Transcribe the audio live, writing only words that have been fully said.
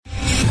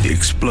The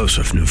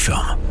explosive new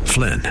film,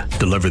 Flynn,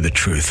 deliver the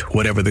truth,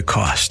 whatever the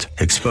cost,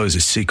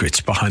 exposes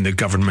secrets behind the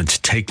government's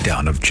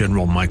takedown of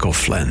General Michael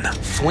Flynn.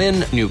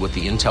 Flynn knew what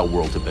the intel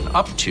world had been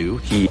up to.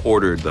 He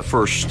ordered the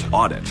first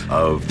audit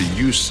of the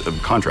use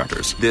of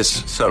contractors.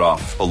 This set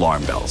off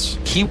alarm bells.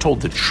 He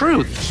told the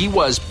truth. He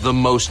was the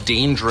most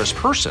dangerous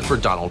person for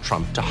Donald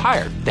Trump to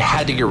hire. They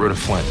had to get rid of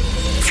Flynn.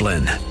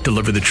 Flynn,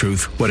 deliver the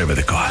truth, whatever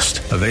the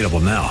cost. Available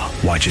now.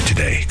 Watch it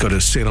today. Go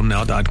to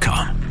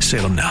salemnow.com.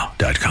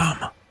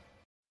 salemnow.com.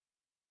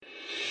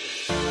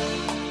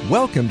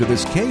 Welcome to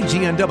this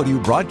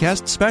KGNW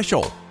broadcast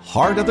special,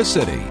 Heart of the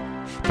City.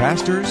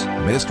 Pastors,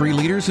 ministry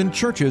leaders, and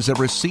churches have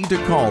received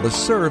a call to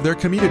serve their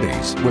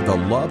communities with the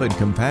love and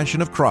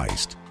compassion of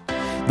Christ.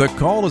 The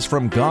call is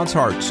from God's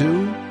heart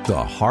to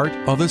the heart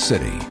of the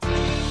city.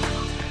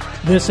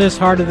 This is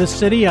Heart of the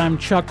City. I'm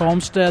Chuck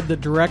Olmstead, the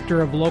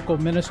Director of Local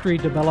Ministry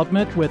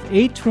Development with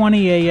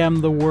 820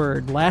 AM The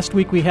Word. Last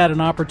week we had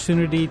an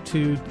opportunity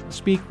to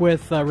speak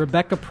with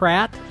Rebecca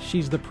Pratt.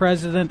 She's the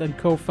President and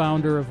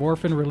co-founder of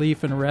Orphan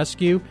Relief and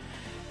Rescue.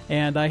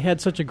 And I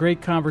had such a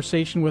great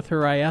conversation with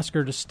her, I asked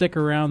her to stick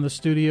around the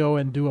studio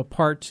and do a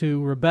part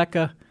two.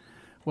 Rebecca,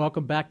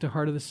 welcome back to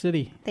Heart of the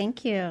City.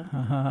 Thank you.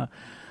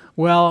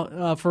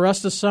 Well, for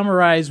us to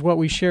summarize what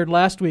we shared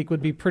last week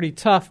would be pretty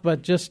tough,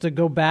 but just to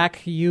go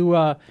back,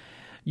 you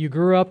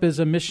grew up as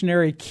a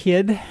missionary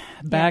kid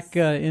back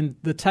in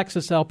the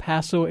Texas El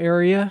Paso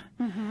area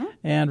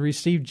and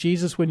received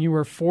Jesus when you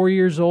were 4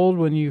 years old,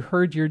 when you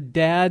heard your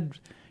dad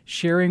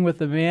sharing with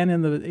the man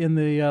in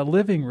the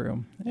living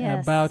room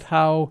about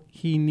how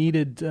he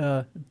needed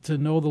to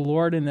know the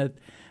Lord and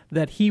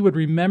that he would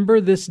remember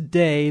this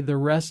day the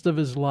rest of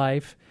his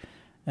life.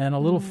 And a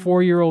little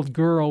 4-year-old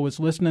girl was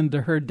listening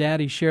to her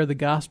daddy share the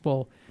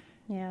gospel,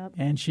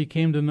 and she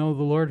came to know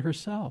the Lord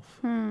herself.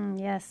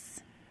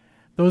 Yes.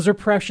 Those are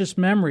precious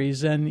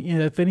memories, and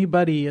if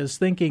anybody is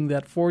thinking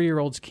that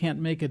 4-year-olds can't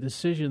make a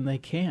decision, they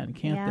can't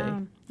they?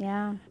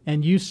 Yeah.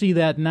 And you see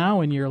that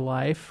now in your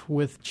life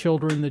with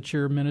children that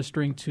you're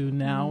ministering to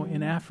now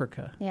in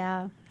Africa.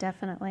 Yeah,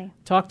 definitely.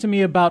 Talk to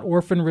me about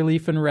Orphan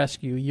Relief and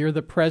Rescue. You're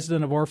the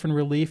president of Orphan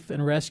Relief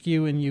and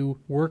Rescue, and you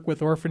work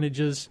with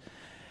orphanages.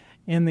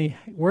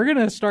 We're going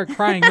to start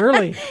crying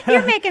early.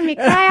 You're making me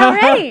cry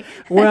already.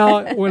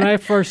 Well, when I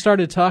first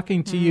started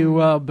talking to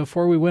you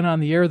before we went on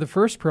the air, the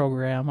first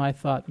program, I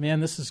thought,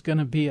 man, this is going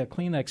to be a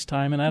Kleenex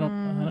time, and I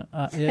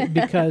don't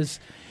because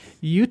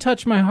you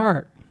touch my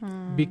heart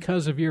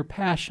because of your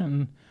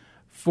passion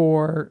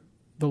for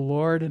the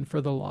Lord and for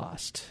the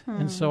lost,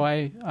 and so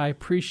I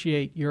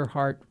appreciate your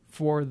heart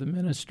for the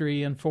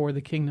ministry and for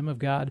the kingdom of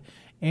God.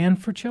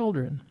 And for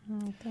children.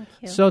 Thank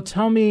you. So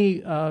tell me,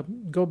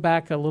 go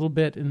back a little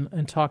bit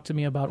and talk to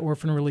me about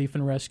Orphan Relief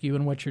and Rescue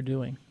and what you're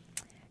doing.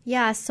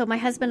 Yeah, so my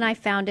husband and I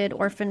founded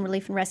Orphan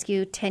Relief and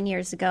Rescue 10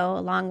 years ago,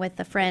 along with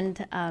a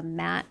friend,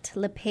 Matt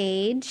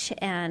LePage,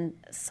 and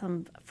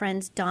some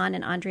friends, Don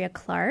and Andrea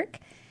Clark.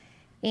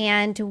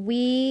 And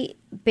we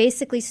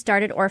basically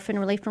started Orphan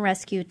Relief and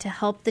Rescue to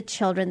help the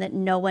children that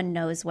no one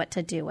knows what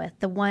to do with,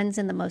 the ones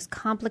in the most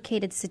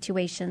complicated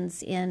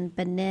situations in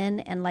Benin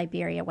and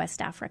Liberia,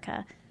 West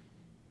Africa.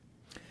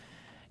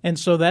 And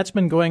so that's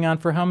been going on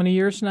for how many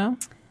years now?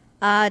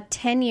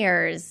 10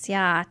 years,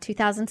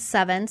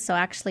 2007, so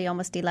actually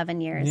almost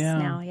 11 years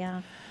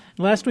now.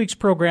 Last week's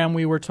program,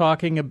 we were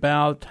talking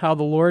about how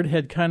the Lord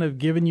had kind of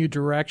given you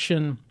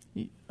direction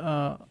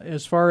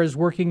as far as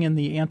working in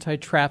the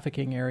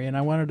anti-trafficking area, and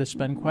I wanted to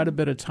spend quite a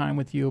bit of time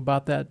with you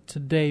about that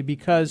today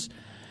because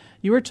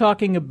you were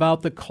talking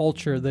about the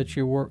culture that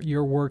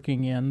you're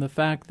working in, the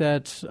fact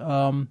that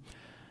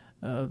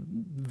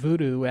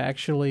voodoo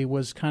actually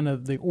was kind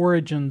of the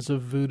origins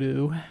of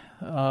voodoo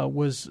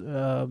was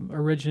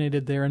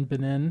originated there in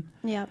Benin,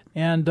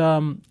 and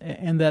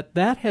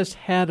that has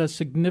had a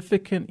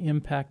significant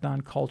impact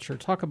on culture.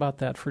 Talk about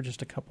that for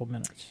just a couple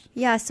minutes.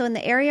 Yeah, so in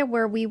the area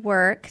where we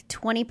work,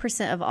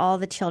 20% of all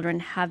the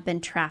children have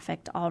been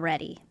trafficked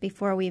already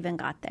before we even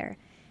got there.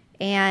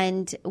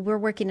 And we're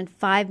working in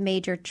 5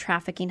 major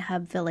trafficking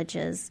hub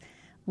villages.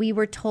 We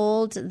were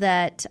told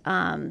that,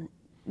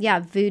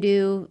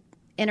 voodoo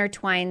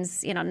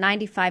intertwines,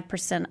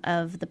 95%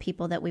 of the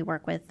people that we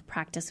work with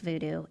practice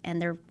voodoo,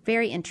 and they're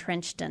very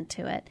entrenched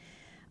into it.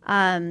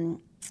 In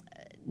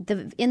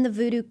the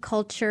voodoo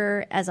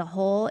culture as a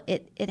whole,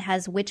 it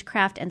has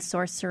witchcraft and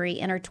sorcery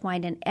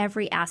intertwined in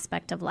every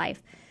aspect of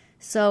life.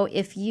 So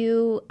if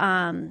you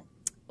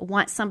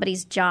want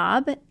somebody's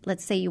job,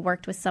 let's say you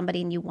worked with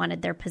somebody and you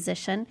wanted their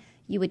position,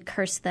 you would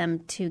curse them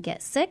to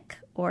get sick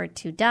or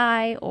to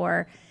die,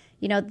 or,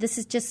 this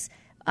is just...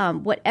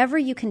 whatever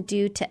you can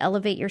do to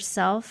elevate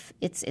yourself,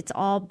 it's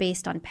all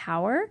based on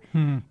power.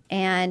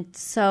 And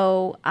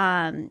so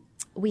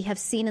we have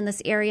seen in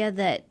this area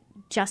that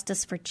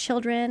justice for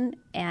children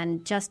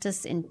and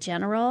justice in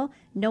general,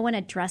 no one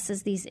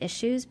addresses these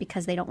issues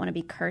because they don't want to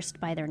be cursed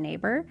by their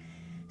neighbor.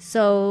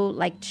 So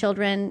like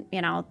children,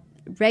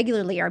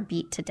 regularly are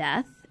beat to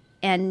death,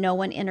 and no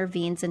one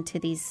intervenes into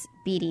these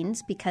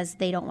beatings because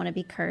they don't want to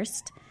be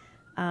cursed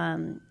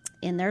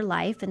in their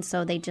life, and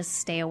so they just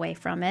stay away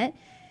from it.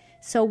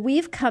 So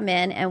we've come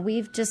in and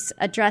we've just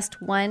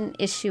addressed one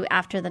issue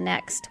after the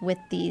next with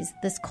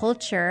this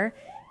culture,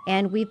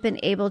 and we've been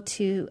able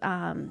to,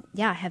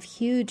 have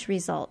huge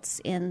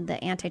results in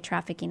the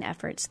anti-trafficking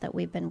efforts that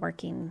we've been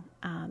working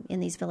in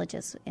these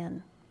villages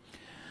in.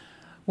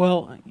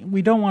 Well,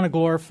 we don't want to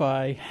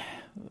glorify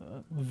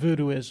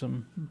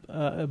voodooism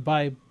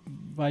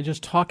by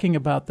just talking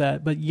about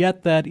that, but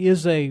yet that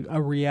is a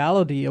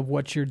reality of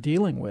what you're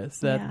dealing with.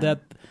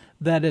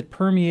 That it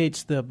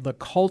permeates the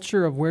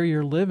culture of where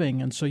you're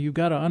living, and so you've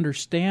got to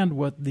understand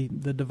what the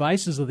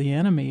devices of the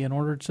enemy in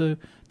order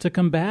to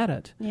combat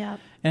it. Yeah.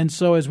 And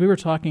so, as we were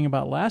talking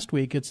about last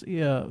week, it's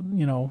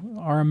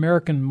our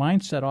American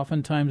mindset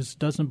oftentimes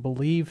doesn't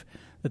believe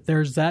that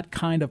there's that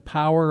kind of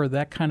power or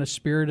that kind of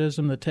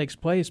spiritism that takes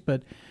place,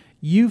 but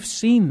you've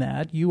seen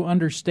that, you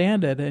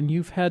understand it, and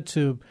you've had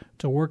to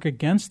work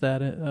against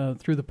that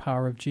through the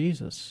power of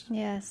Jesus.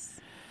 Yes.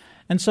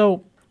 And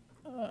so,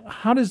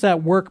 how does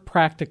that work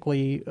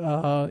practically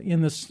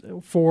in this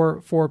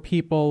for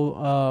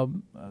people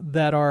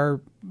that are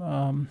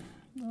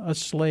a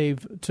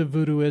slave to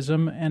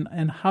voodooism,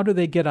 and how do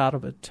they get out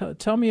of it?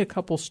 Tell me a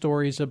couple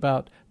stories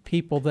about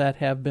people that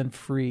have been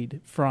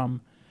freed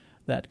from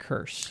that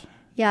curse.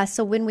 Yeah,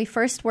 so when we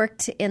first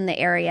worked in the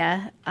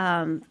area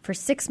for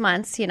 6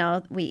 months,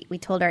 we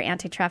told our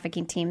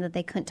anti-trafficking team that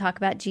they couldn't talk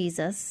about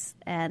Jesus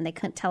and they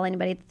couldn't tell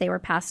anybody that they were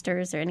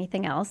pastors or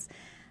anything else,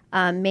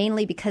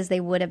 mainly because they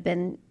would have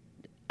been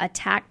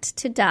attacked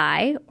to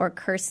die or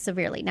cursed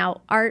severely.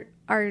 Now, our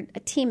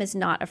team is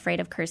not afraid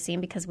of cursing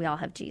because we all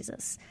have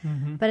Jesus.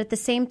 Mm-hmm. But at the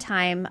same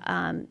time,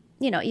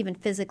 even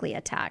physically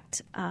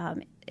attacked,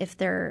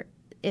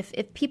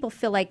 if people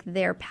feel like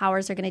their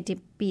powers are going to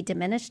be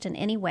diminished in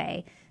any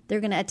way, they're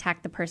going to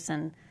attack the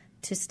person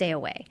to stay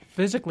away.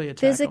 Physically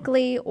attack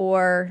them.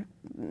 Or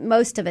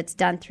most of it's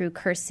done through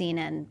cursing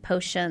and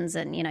potions,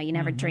 and you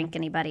never mm-hmm. drink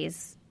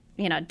anybody's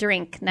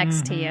drink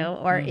next mm-hmm. to you,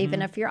 or mm-hmm.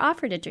 even if you're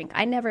offered a drink.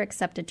 I never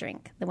accept a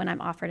drink when I'm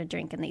offered a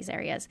drink in these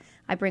areas.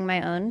 I bring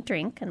my own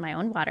drink and my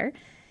own water,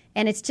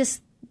 and it's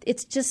just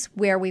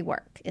where we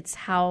work. It's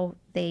how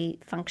they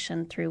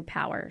function through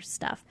power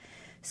stuff.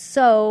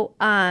 So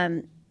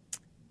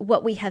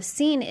what we have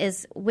seen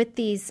is with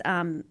these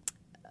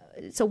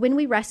so when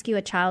we rescue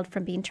a child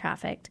from being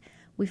trafficked,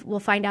 we'll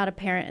find out a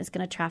parent is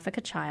going to traffic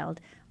a child.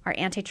 Our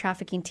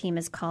anti-trafficking team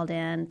is called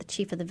in. The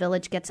chief of the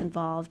village gets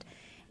involved.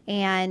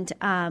 And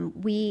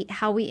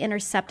how we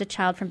intercept a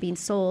child from being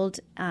sold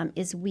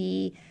is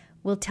we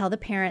will tell the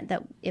parent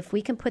that if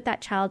we can put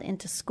that child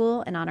into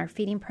school and on our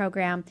feeding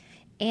program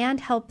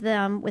and help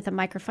them with a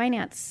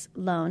microfinance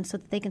loan so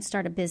that they can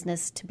start a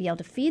business to be able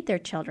to feed their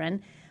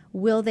children,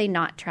 will they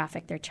not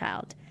traffic their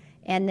child?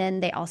 And then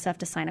they also have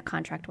to sign a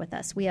contract with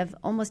us. We have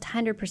almost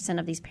 100%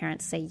 of these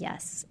parents say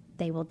yes,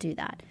 they will do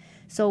that.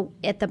 So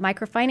at the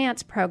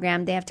microfinance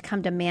program, they have to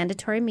come to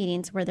mandatory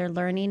meetings where they're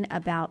learning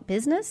about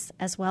business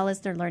as well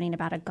as they're learning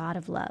about a God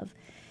of love.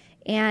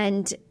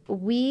 And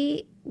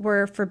we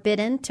were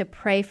forbidden to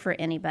pray for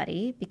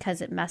anybody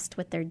because it messed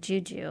with their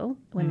juju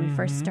when mm-hmm. we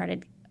first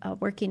started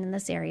working in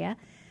this area.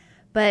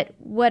 But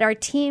what our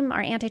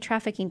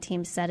anti-trafficking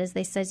team said is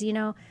they said,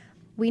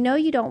 we know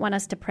you don't want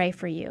us to pray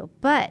for you,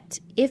 but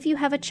if you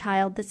have a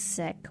child that's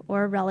sick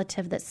or a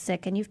relative that's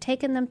sick and you've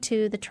taken them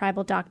to the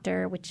tribal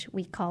doctor, which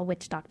we call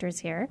witch doctors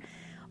here,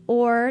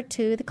 or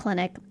to the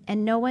clinic,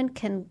 and no one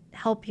can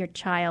help your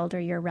child or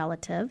your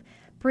relative,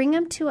 bring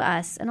them to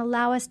us and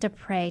allow us to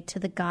pray to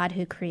the God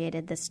who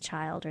created this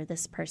child or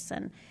this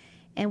person.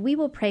 And we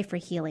will pray for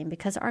healing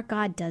because our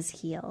God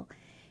does heal.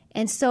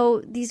 And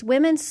so these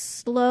women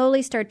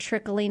slowly start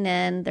trickling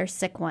in their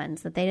sick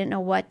ones that they didn't know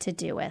what to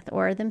do with,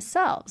 or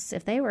themselves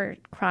if they were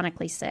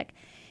chronically sick.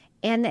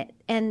 And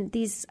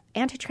these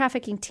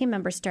anti-trafficking team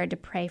members started to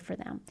pray for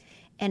them.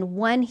 And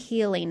one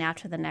healing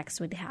after the next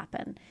would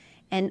happen.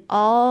 And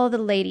all the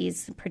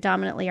ladies,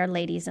 predominantly our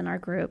ladies in our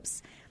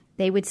groups,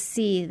 they would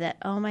see that,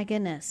 oh my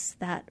goodness,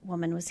 that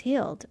woman was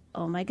healed.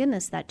 Oh my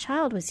goodness, that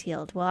child was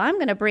healed. Well, I'm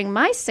going to bring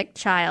my sick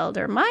child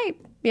or I'm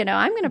going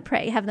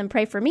to have them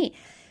pray for me.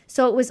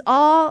 So it was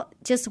all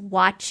just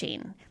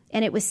watching,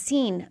 and it was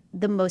seeing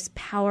the most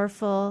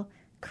powerful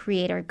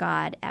creator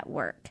God at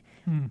work.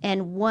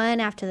 And one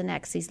after the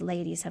next, these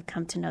ladies have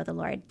come to know the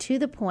Lord to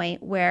the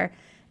point where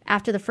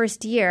after the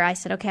first year, I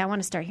said, okay, I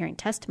want to start hearing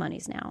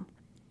testimonies now.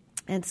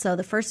 And so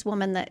the first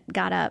woman that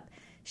got up,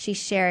 she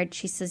shared,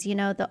 she says,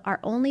 our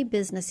only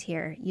business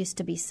here used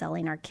to be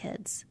selling our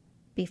kids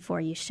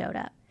before you showed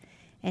up.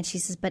 And she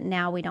says, but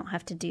now we don't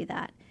have to do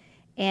that.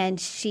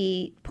 And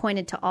she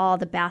pointed to all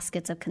the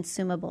baskets of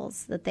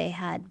consumables that they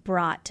had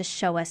brought to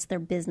show us their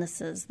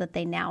businesses that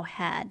they now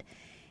had.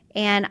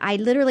 And I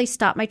literally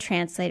stopped my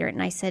translator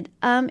and I said,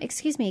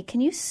 excuse me, can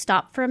you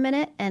stop for a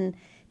minute? And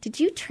did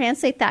you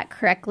translate that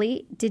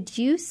correctly? Did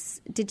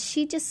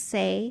she just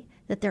say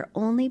that their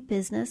only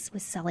business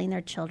was selling their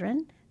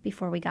children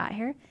before we got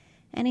here?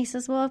 And he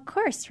says, well, of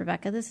course,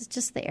 Rebecca, this is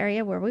just the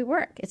area where we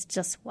work. It's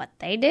just what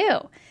they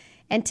do.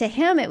 And to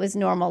him, it was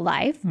normal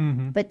life.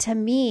 Mm-hmm. But to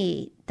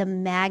me, the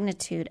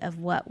magnitude of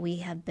what we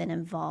have been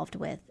involved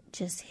with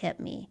just hit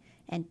me.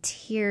 and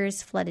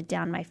tears flooded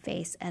down my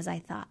face as I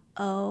thought,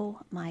 oh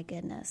my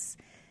goodness,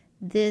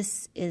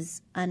 this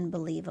is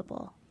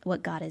unbelievable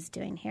what God is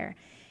doing here.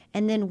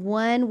 And then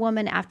one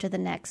woman after the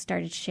next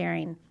started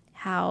sharing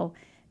how,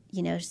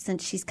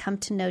 since she's come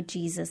to know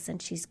Jesus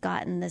and she's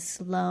gotten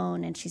this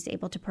loan and she's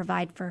able to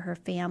provide for her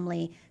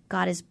family,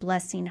 God is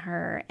blessing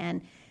her.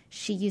 And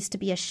she used to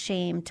be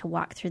ashamed to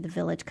walk through the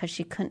village because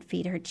she couldn't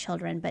feed her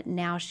children, but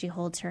now she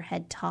holds her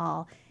head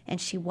tall and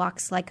she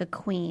walks like a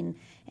queen.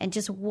 And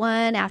just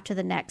one after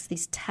the next,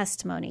 these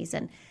testimonies.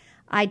 And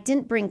I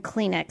didn't bring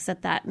Kleenex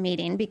at that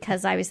meeting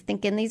because I was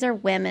thinking these are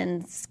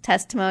women's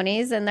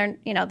testimonies, and they're,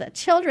 the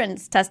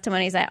children's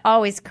testimonies I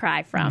always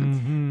cry from.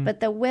 Mm-hmm. But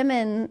the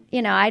women,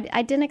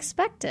 I didn't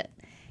expect it.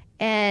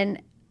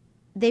 And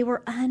they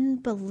were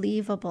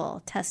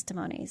unbelievable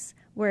testimonies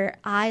where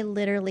I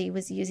literally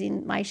was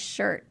using my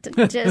shirt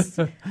to just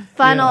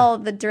funnel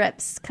the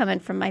drips coming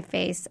from my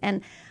face.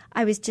 And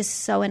I was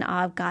just so in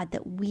awe of God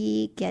that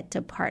we get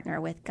to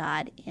partner with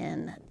God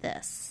in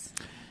this.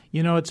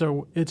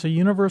 It's a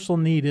universal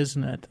need,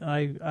 isn't it?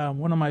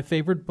 One of my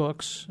favorite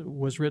books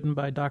was written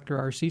by Dr.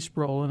 R.C.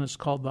 Sproul, and it's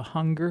called The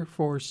Hunger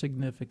for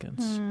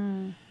Significance.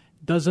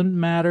 Doesn't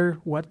matter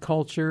what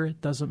culture,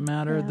 it doesn't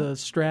matter the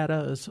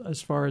strata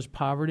as far as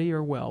poverty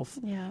or wealth.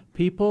 Yeah.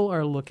 People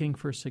are looking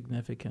for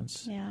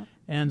significance. Yeah.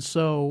 And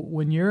so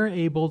when you're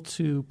able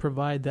to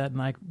provide that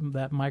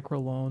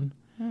microloan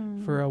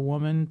for a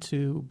woman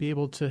to be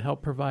able to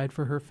help provide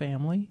for her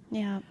family,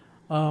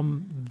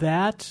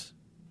 that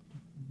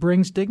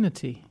brings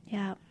dignity.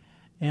 Yeah.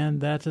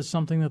 And that is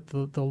something that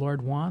the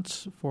Lord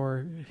wants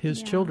for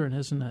His children,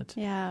 isn't it?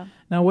 Yeah.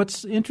 Now,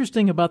 what's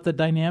interesting about the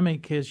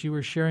dynamic, as you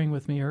were sharing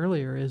with me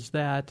earlier, is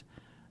that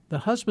the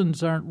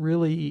husbands aren't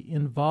really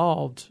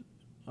involved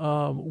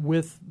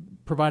with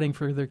providing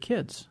for their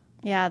kids.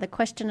 Yeah, the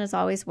question is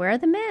always, where are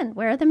the men?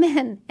 Where are the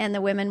men? And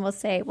the women will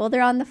say, well,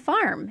 they're on the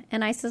farm.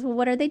 And I says, well,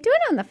 what are they doing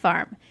on the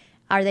farm?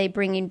 Are they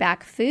bringing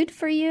back food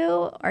for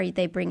you? Are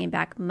they bringing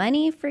back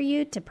money for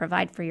you to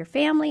provide for your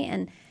family?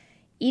 And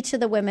each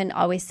of the women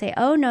always say,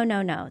 oh,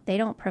 no, they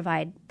don't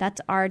provide. That's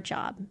our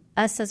job.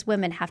 Us as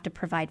women have to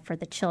provide for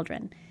the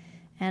children.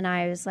 And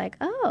I was like,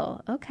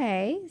 oh,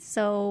 okay.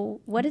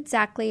 So what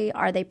exactly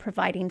are they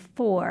providing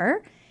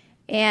for?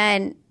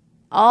 And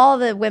all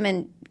the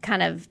women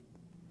kind of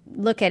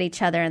look at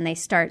each other and they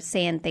start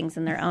saying things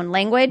in their own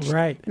language.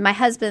 Right. My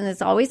husband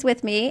is always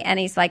with me and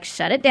he's like,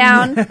 shut it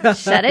down,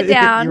 shut it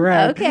down.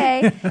 Right.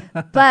 Okay.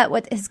 But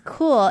what is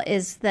cool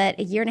is that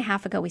a year and a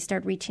half ago, we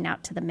started reaching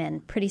out to the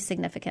men pretty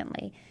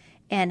significantly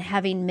and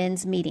having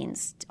men's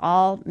meetings,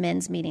 all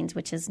men's meetings,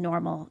 which is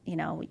normal.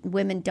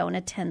 Women don't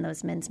attend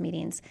those men's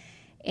meetings.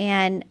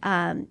 And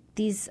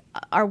these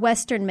are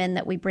Western men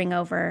that we bring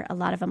over. A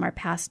lot of them are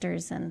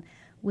pastors, and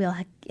we'll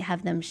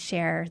have them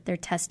share their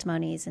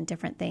testimonies and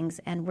different things.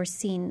 And we're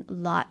seeing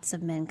lots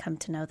of men come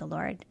to know the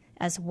Lord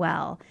as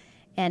well.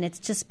 And it's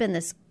just been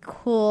this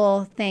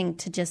cool thing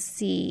to just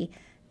see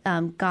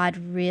God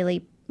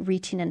really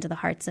reaching into the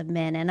hearts of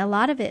men. And a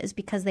lot of it is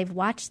because they've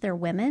watched their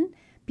women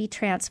be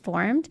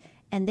transformed,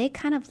 and they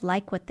kind of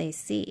like what they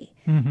see.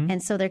 Mm-hmm.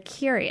 And so they're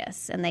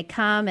curious, and they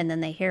come, and then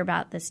they hear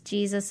about this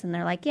Jesus, and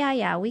they're like,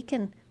 yeah, we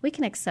can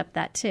accept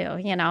that too,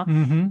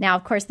 Mm-hmm. Now,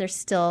 of course, they're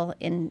still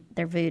in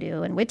their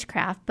voodoo and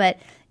witchcraft, but,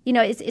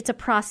 it's a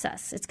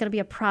process. It's going to be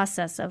a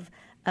process of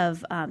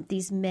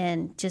these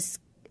men, just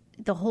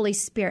the Holy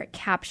Spirit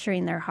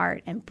capturing their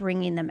heart and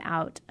bringing them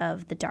out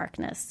of the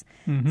darkness.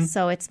 Mm-hmm.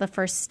 So it's the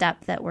first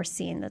step that we're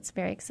seeing that's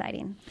very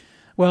exciting.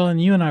 Well,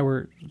 and you and I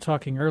were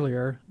talking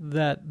earlier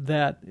that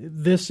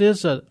this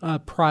is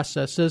a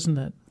process, isn't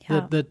it?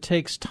 Yeah. That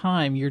takes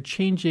time. You're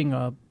changing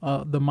the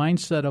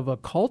mindset of a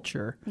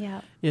culture.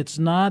 Yeah. It's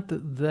not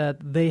that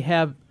they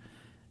have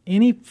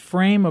any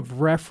frame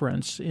of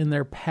reference in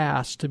their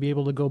past to be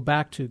able to go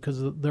back to,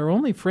 because their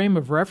only frame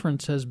of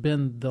reference has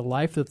been the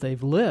life that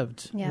they've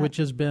lived, which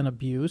has been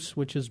abuse,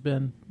 which has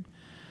been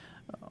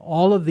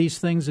all of these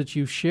things that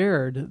you've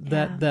shared,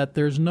 that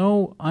there's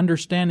no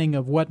understanding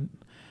of what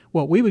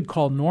we would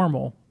call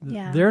normal.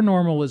 Yeah. Their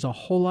normal is a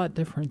whole lot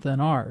different than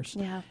ours.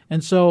 Yeah.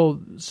 And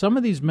so some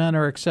of these men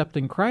are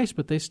accepting Christ,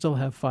 but they still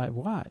have 5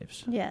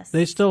 wives. Yes.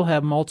 They still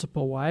have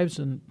multiple wives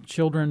and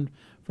children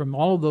from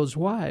all of those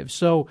wives.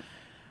 So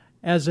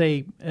as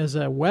a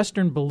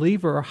Western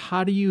believer,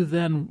 how do you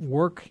then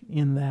work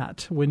in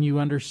that when you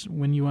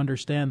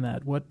understand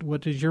that?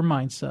 What is your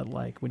mindset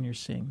like when you're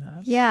seeing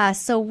that? Yeah,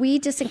 so we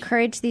just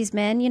encourage these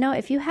men,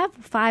 if you have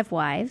 5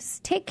 wives,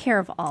 take care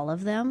of all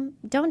of them.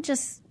 Don't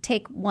just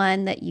take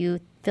one that you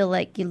feel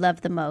like you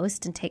love the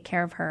most and take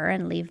care of her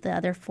and leave the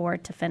other 4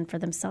 to fend for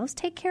themselves.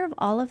 Take care of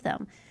all of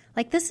them.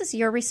 Like, this is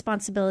your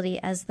responsibility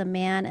as the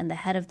man and the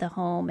head of the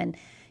home. And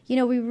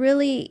we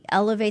really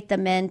elevate the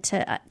men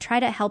to try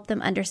to help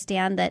them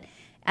understand that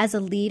as a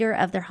leader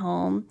of their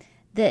home,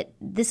 that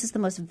this is the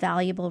most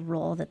valuable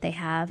role that they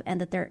have,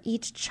 and that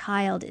each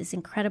child is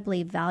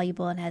incredibly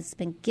valuable and has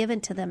been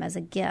given to them as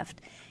a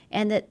gift,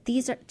 and that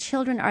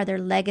children are their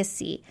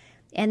legacy,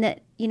 and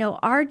that,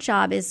 our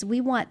job is we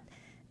want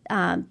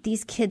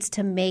these kids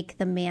to make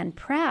the man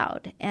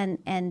proud, and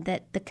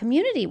that the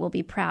community will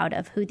be proud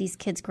of who these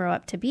kids grow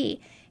up to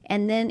be.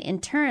 And then in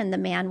turn, the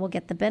man will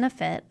get the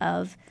benefit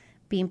of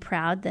being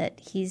proud that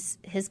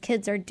his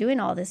kids are doing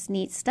all this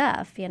neat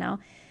stuff,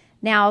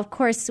 Now, of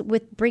course,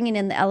 with bringing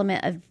in the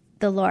element of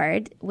the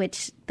Lord,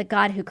 which the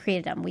God who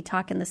created them, we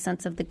talk in the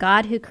sense of the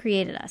God who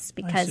created us,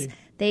 because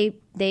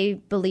they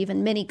believe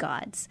in many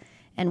gods.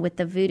 And with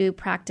the voodoo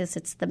practice,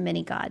 it's the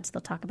many gods.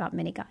 They'll talk about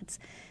many gods.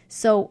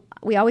 So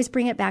we always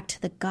bring it back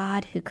to the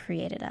God who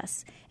created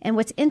us. And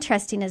what's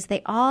interesting is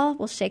they all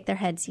will shake their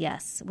heads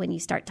yes when you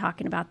start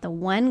talking about the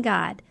one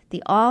God,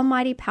 the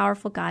almighty,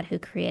 powerful God who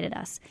created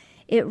us.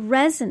 It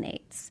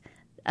resonates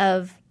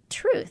of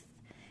truth.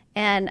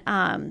 And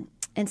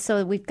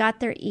so we've got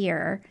their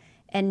ear,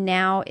 and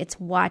now it's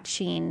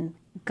watching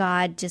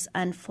God just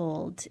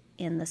unfold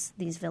in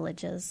these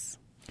villages.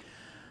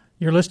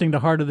 You're listening to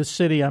Heart of the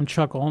City. I'm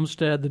Chuck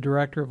Olmstead, the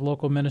Director of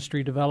Local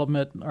Ministry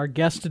Development. Our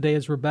guest today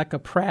is Rebecca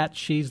Pratt.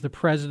 She's the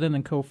president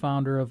and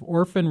co-founder of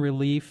Orphan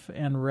Relief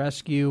and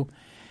Rescue.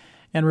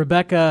 And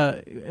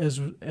Rebecca,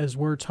 as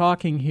we're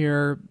talking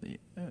here,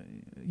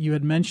 you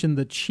had mentioned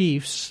the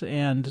chiefs,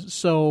 and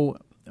so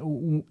a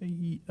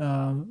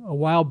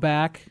while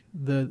back,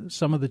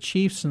 some of the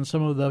chiefs and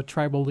some of the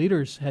tribal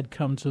leaders had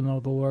come to know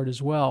the Lord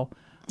as well.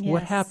 Yes.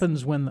 What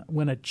happens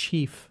when a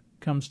chief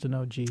comes to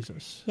know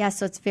Jesus? Yeah,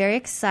 so it's very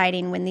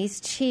exciting when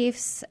these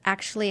chiefs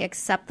actually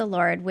accept the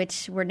Lord,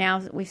 which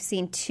we've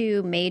seen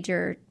two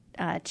major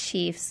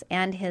chiefs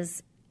and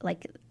his,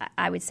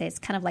 I would say it's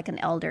kind of like an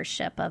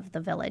eldership of the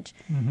village,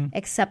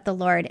 accept the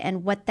Lord.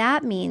 And what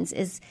that means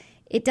is,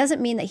 it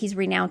doesn't mean that he's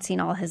renouncing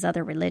all his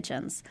other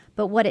religions,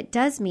 but what it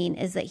does mean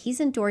is that he's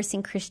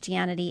endorsing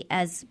Christianity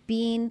as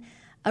being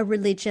a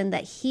religion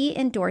that he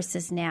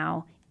endorses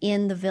now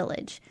in the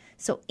village.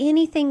 So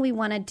anything we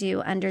want to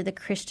do under the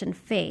Christian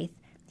faith,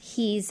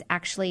 he's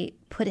actually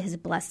put his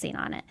blessing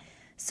on it.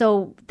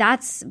 So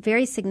that's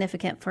very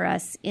significant for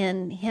us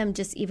in him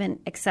just even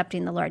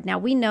accepting the Lord. Now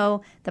we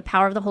know the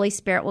power of the Holy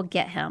Spirit will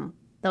get him.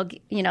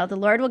 The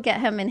Lord will get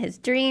him in his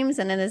dreams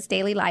and in his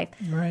daily life.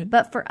 Right.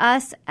 But for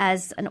us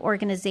as an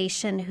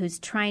organization who's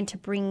trying to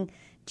bring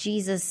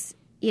Jesus,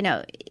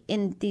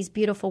 in these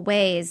beautiful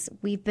ways,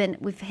 we've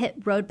hit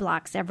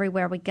roadblocks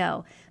everywhere we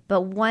go.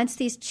 But once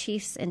these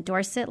chiefs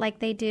endorse it like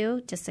they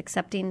do, just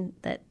accepting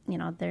that,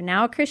 they're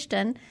now a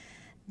Christian,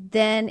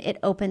 then it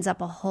opens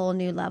up a whole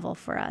new level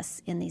for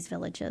us in these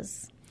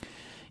villages.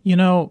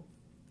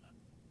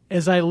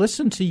 As I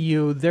listen to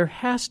you, there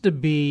has to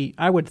be,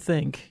 I would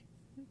think,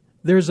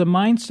 there's a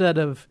mindset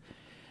of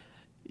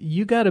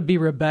you got to be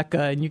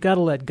Rebecca and you got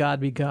to let God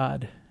be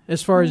God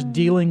as far as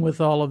dealing with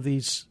all of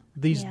these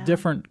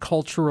different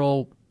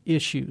cultural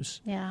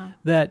issues. Yeah.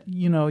 That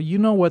you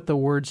know what the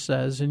Word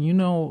says,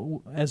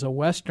 and as a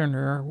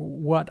Westerner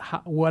what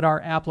our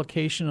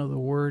application of the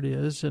Word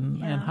is,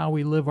 and how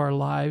we live our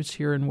lives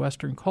here in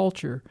Western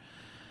culture.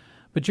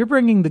 But you're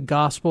bringing the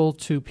gospel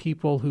to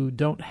people who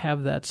don't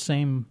have that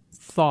same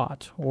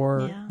thought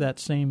or that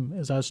same,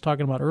 as I was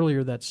talking about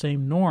earlier, that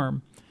same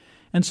norm.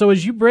 And so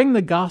as you bring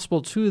the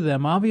gospel to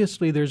them,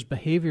 obviously there's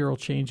behavioral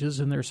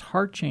changes and there's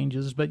heart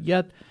changes, but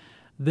yet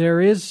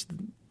there is,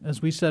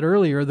 as we said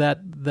earlier,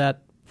 that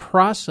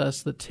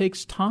process that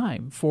takes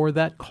time for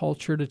that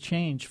culture to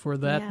change, for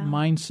that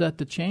mindset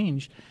to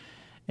change.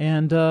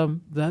 And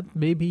that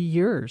may be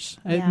years.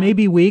 Yeah. It may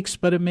be weeks,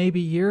 but it may be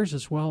years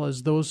as well,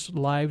 as those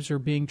lives are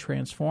being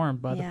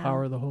transformed by the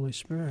power of the Holy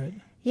Spirit.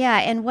 Yeah,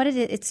 and what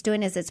it's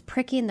doing is it's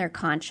pricking their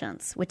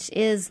conscience, which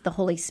is the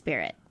Holy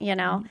Spirit,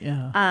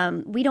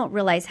 Yeah. We don't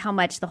realize how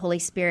much the Holy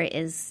Spirit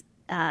is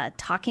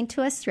talking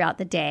to us throughout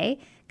the day,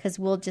 because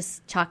we'll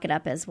just chalk it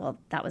up as, well,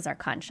 that was our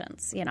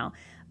conscience, Right.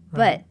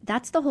 But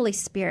that's the Holy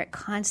Spirit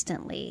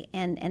constantly,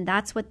 and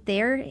that's what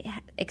they're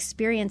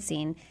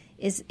experiencing.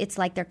 Is it's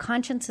like their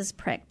conscience is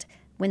pricked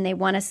when they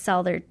want to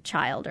sell their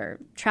child or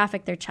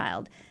traffic their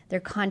child. Their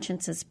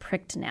conscience is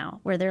pricked now,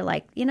 where they're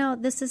like,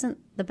 this isn't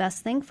the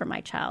best thing for my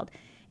child.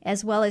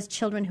 As well as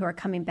children who are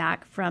coming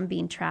back from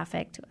being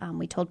trafficked.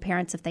 We told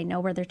parents if they know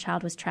where their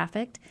child was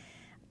trafficked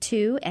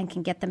to and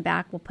can get them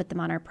back, we'll put them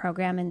on our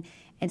program.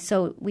 And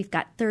so we've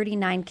got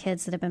 39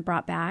 kids that have been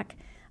brought back.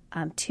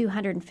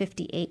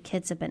 258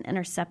 kids have been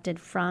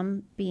intercepted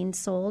from being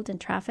sold and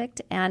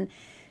trafficked. And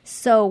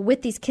so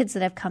with these kids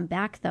that have come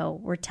back, though,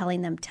 we're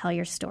telling them, tell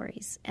your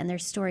stories. And their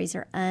stories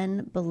are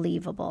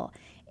unbelievable.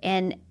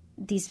 And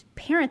these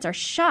parents are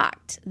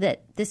shocked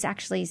that this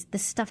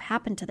stuff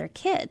happened to their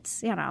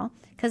kids,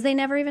 because they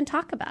never even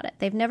talk about it.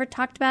 They've never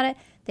talked about it.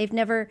 They've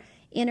never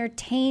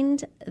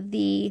entertained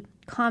the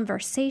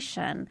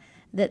conversation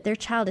that their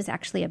child is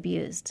actually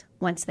abused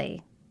once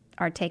they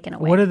are taken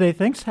away. What do they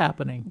think's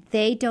happening?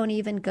 They don't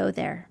even go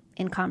there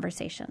in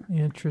conversation.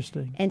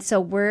 Interesting. And so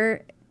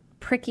we're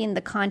pricking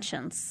the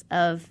conscience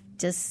of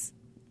just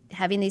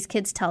having these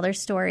kids tell their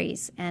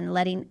stories and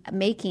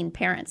making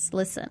parents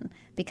listen,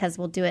 because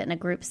we'll do it in a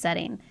group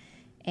setting.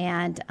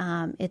 And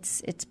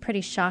it's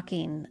pretty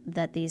shocking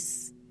that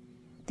these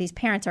these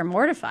parents are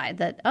mortified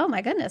that, oh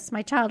my goodness,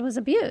 my child was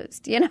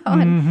abused,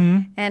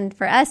 and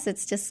for us,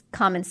 it's just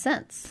common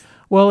sense.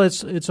 Well,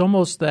 it's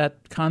almost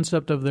that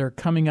concept of their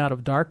coming out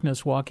of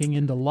darkness, walking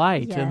into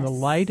light, Yes. and the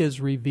light is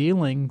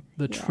revealing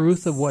the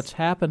truth of what's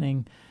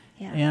happening.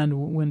 Yeah.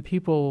 And when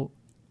people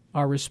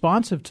are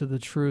responsive to the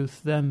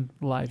truth, then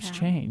lives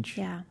change.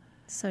 Yeah,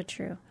 so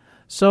true.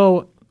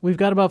 So we've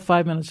got about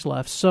 5 minutes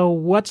left. So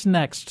what's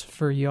next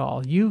for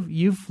y'all?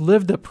 You've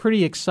lived a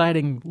pretty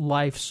exciting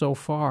life so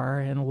far,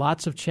 and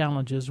lots of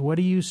challenges. What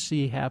do you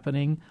see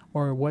happening,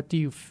 or what do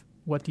you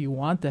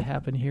want to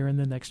happen here in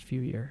the next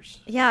few years?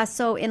 Yeah,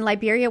 so in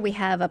Liberia, we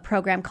have a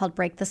program called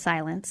Break the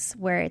Silence,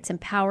 where it's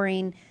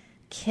empowering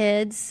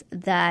kids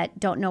that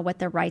don't know what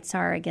their rights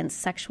are against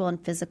sexual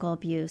and physical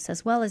abuse,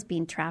 as well as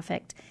being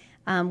trafficked.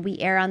 We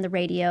air on the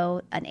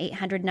radio an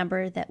 800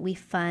 number that we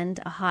fund,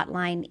 a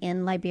hotline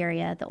in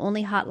Liberia, the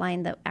only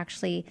hotline that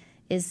actually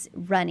is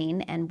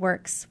running and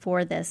works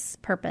for this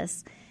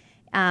purpose.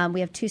 We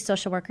have 2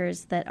 social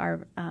workers that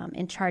are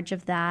in charge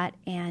of that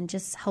and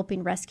just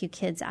helping rescue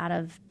kids out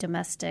of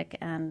domestic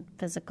and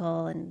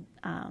physical and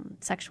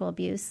sexual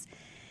abuse.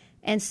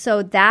 And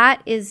so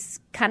that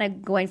is kind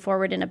of going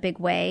forward in a big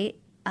way.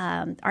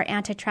 Our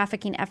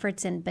anti-trafficking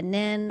efforts in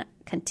Benin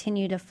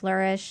continue to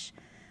flourish.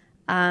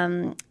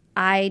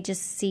 I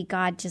just see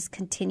God just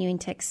continuing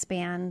to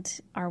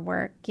expand our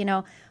work.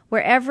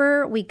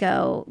 Wherever we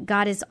go,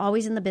 God is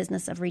always in the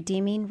business of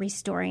redeeming,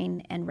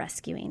 restoring, and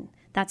rescuing.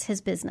 That's his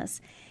business.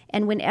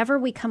 And whenever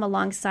we come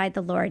alongside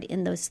the Lord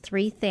in those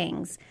 3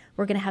 things,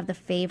 we're going to have the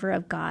favor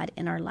of God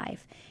in our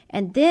life.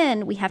 And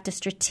then we have to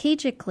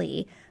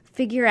strategically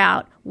figure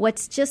out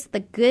what's just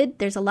the good.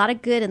 There's a lot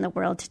of good in the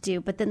world to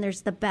do, but then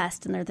there's the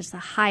best and there's the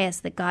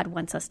highest that God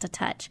wants us to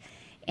touch.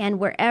 And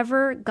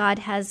wherever God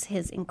has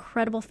his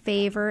incredible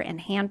favor and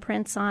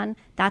handprints on,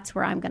 that's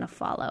where I'm going to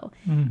follow.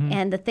 Mm-hmm.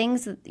 And the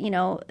things that,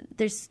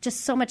 there's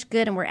just so much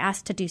good and we're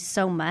asked to do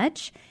so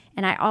much.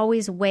 And I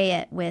always weigh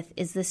it with,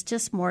 is this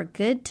just more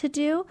good to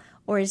do,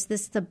 or is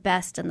this the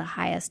best and the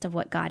highest of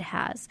what God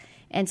has?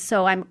 And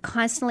so I'm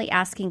constantly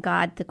asking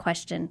God the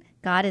question,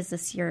 God, is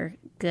this your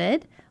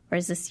good, or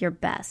is this your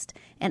best?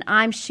 And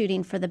I'm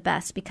shooting for the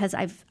best because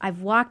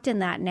I've walked in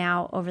that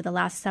now over the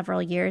last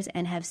several years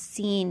and have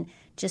seen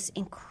just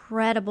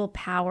incredible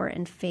power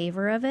and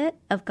favor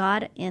of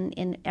God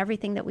in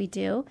everything that we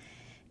do.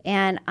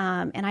 And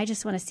I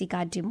just want to see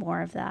God do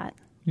more of that.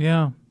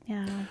 Yeah.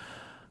 Yeah.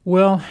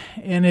 Well,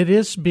 and it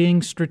is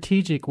being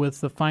strategic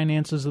with the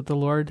finances that the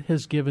Lord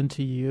has given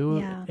to you.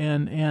 Yeah.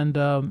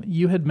 And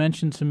you had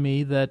mentioned to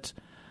me that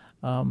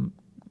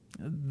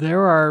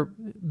there are,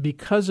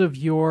 because of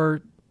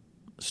your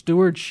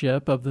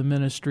stewardship of the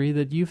ministry,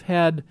 that you've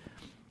had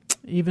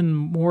even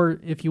more,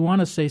 if you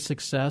want to say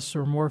success,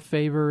 or more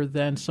favor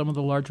than some of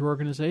the larger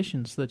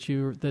organizations that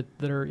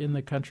are in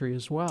the country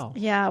as well.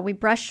 Yeah, we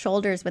brush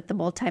shoulders with the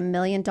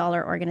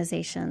multi-million-dollar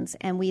organizations,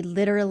 and we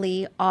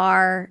literally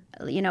are,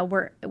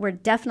 we're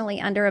definitely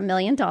under $1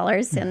 million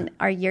in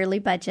our yearly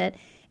budget,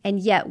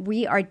 and yet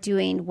we are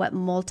doing what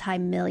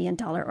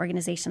multi-million-dollar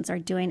organizations are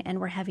doing,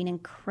 and we're having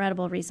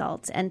incredible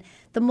results. And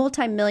the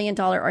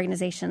multi-million-dollar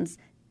organizations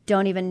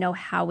don't even know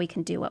how we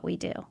can do what we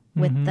do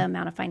with the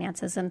amount of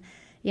finances. And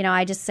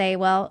I just say,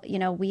 well,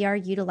 we are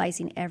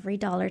utilizing every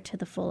dollar to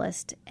the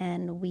fullest,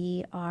 and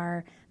we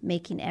are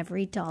making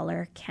every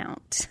dollar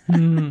count.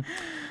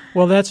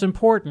 Well, that's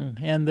important.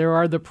 And there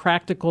are the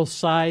practical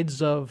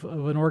sides of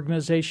an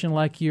organization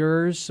like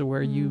yours,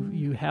 where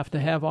you have to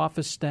have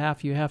office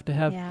staff, you have to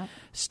have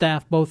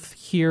staff both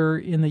here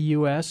in the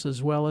U.S.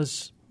 as well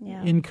as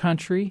in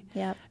country.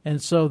 Yep. And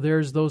so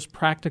there's those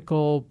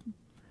practical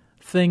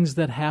things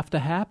that have to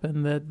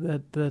happen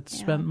that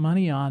spent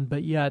money on,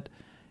 but yet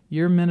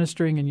you're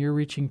ministering and you're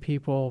reaching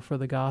people for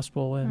the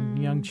gospel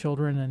and young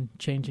children and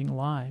changing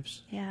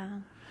lives. Yeah.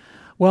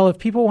 Well, if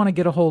people want to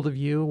get a hold of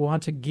you,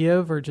 want to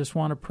give, or just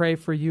want to pray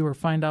for you or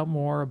find out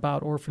more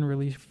about Orphan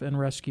Relief and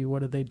Rescue,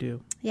 what do they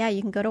do? Yeah,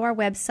 you can go to our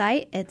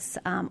website. It's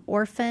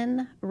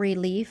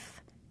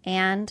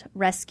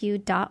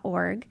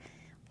orphanreliefandrescue.org,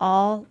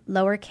 all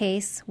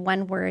lowercase,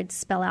 one word,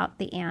 spell out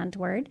the and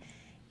word.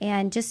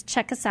 And just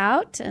check us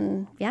out,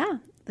 and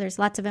there's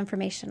lots of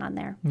information on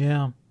there.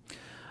 Yeah.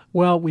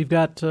 Well, we've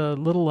got a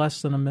little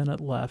less than a minute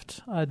left.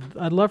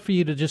 I'd love for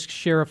you to just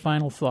share a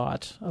final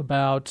thought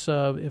about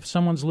if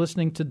someone's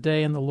listening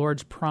today and the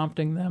Lord's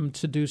prompting them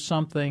to do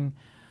something,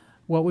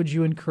 what would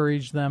you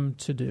encourage them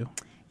to do?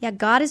 Yeah,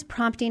 God is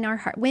prompting our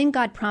heart. When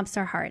God prompts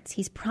our hearts,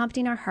 he's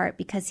prompting our heart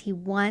because he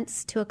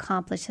wants to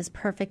accomplish his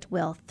perfect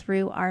will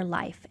through our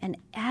life. And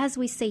as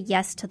we say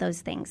yes to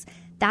those things,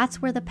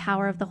 that's where the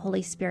power of the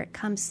Holy Spirit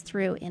comes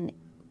through in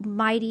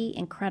mighty,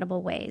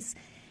 incredible ways.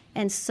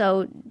 And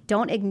so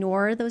don't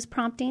ignore those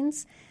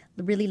promptings.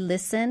 Really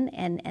listen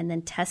and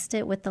then test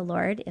it with the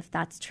Lord, if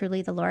that's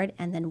truly the Lord,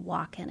 and then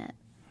walk in it.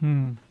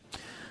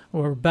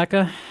 Well,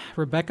 Rebecca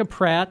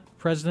Pratt,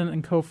 president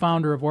and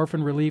co-founder of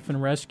Orphan Relief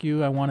and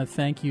Rescue, I want to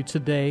thank you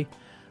today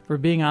for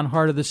being on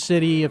Heart of the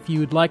City. If you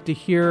would like to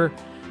hear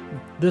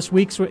this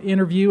week's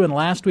interview and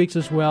last week's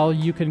as well,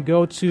 you can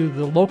go to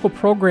the local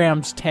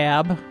programs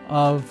tab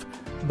of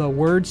the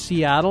word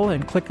Seattle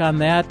and click on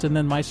that, and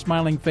then my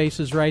smiling face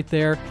is right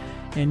there,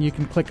 and you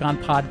can click on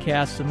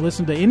podcasts and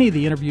listen to any of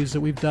the interviews that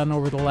we've done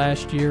over the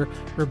last year.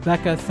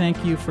 Rebecca,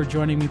 thank you for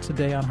joining me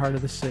today on Heart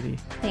of the City.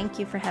 Thank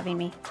you for having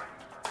me.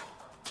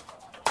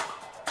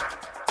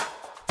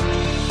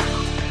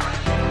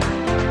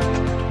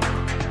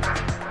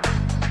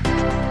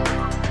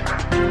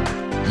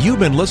 You've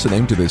been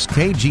listening to this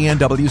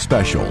KGNW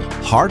special,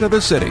 Heart of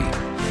the City.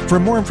 For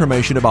more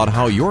information about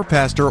how your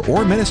pastor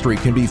or ministry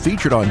can be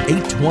featured on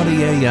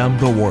 820 AM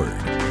The Word,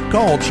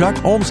 call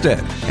Chuck Olmsted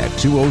at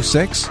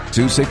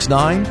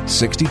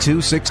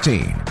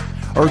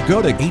 206-269-6216 or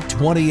go to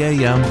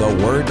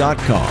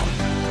 820amtheword.com.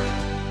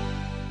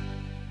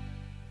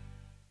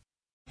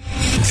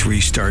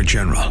 3-star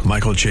General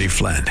Michael J.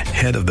 Flynn,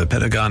 head of the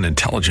Pentagon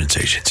Intelligence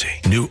Agency,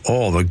 knew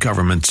all the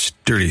government's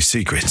dirty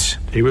secrets.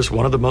 He was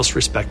one of the most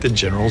respected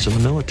generals in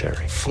the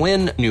military.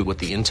 Flynn knew what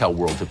the intel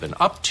world had been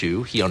up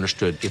to. He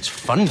understood its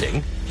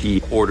funding.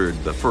 He ordered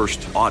the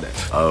first audit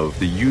of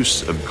the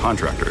use of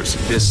contractors.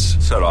 This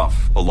set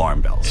off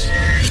alarm bells.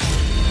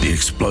 The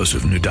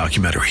explosive new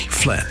documentary,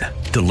 Flynn,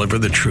 Deliver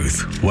the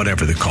Truth,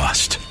 Whatever the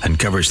Cost,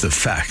 uncovers the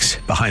facts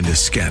behind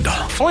this scandal.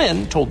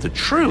 Flynn told the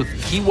truth.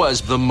 He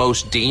was the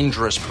most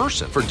dangerous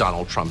person for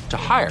Donald Trump to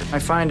hire. I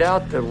find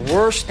out the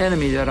worst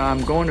enemy that I'm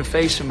going to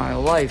face in my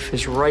life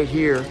is right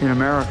here in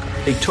America.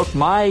 They took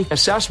my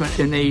assessment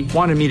and they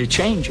wanted me to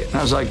change it. And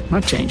I was like, I'm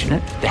not changing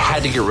it. They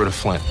had to get rid of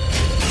Flynn.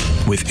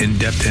 With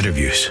in-depth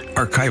interviews,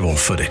 archival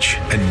footage,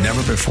 and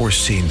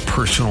never-before-seen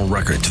personal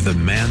records of the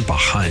man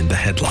behind the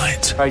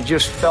headlines. I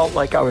just felt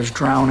like I was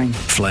drowning.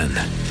 Flynn,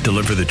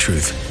 Deliver the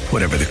Truth,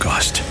 Whatever the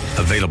Cost.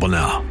 Available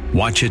now.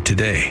 Watch it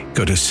today.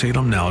 Go to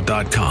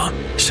salemnow.com.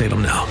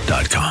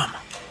 salemnow.com.